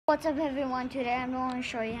What's up everyone, today I'm going to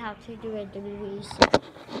show you how to do a WWE set.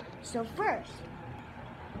 So first,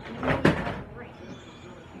 you need a ring.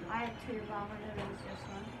 I have two, but I'm going to use this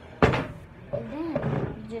one. And then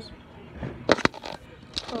you just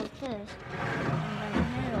put this in the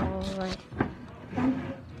middle, like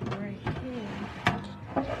right here.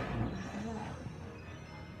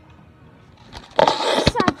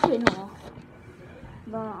 Something off.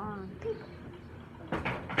 But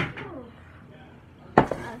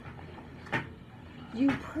you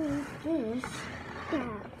put this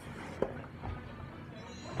back.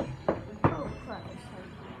 Oh crap.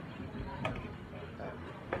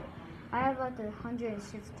 I have like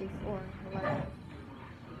 164 letters.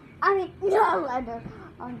 I mean, no letter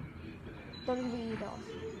on WWE dolls.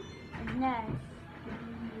 And next,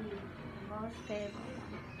 most favorite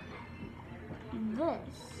one.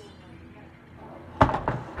 This.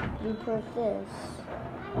 You put this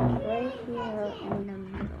right here in the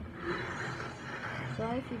middle.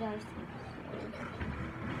 Sorry if you guys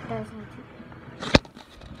have to.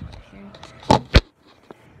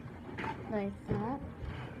 Like that.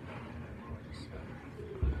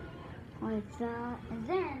 Like that. And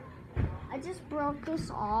then I just broke this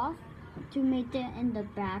off to make it in the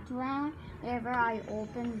background. Whenever I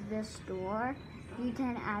open this door, you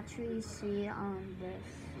can actually see on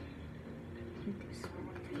this.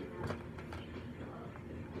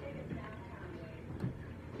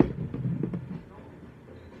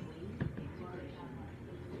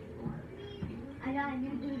 I got a new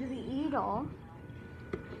WWE doll.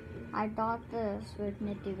 I got this with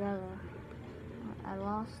Nikki Bella. I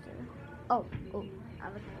lost her. Oh, I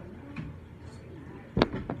was.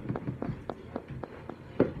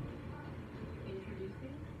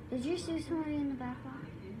 Did you see somebody in the background?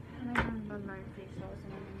 I don't remember my face. I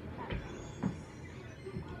wasn't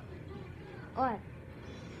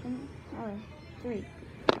in the back. Alright, 3.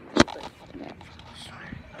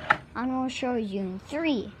 I'm gonna show you in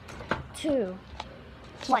 3, 2,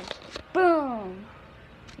 1. Boom!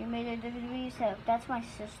 You made a WWE set. That's my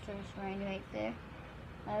sister's ring right there.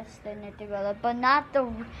 That's the Nikki Bella, but not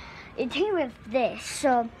the. It came with this.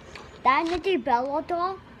 So that Nikki Bella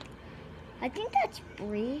doll, I think that's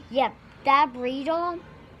Brie. Yeah, that Brie doll.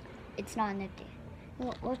 It's not Nikki.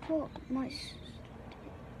 Let's put my sister.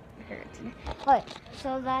 Alright,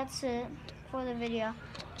 so that's it for the video.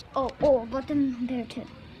 Oh, but then there too.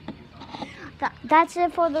 That's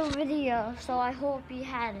it for the video. So I hope you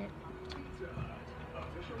had it.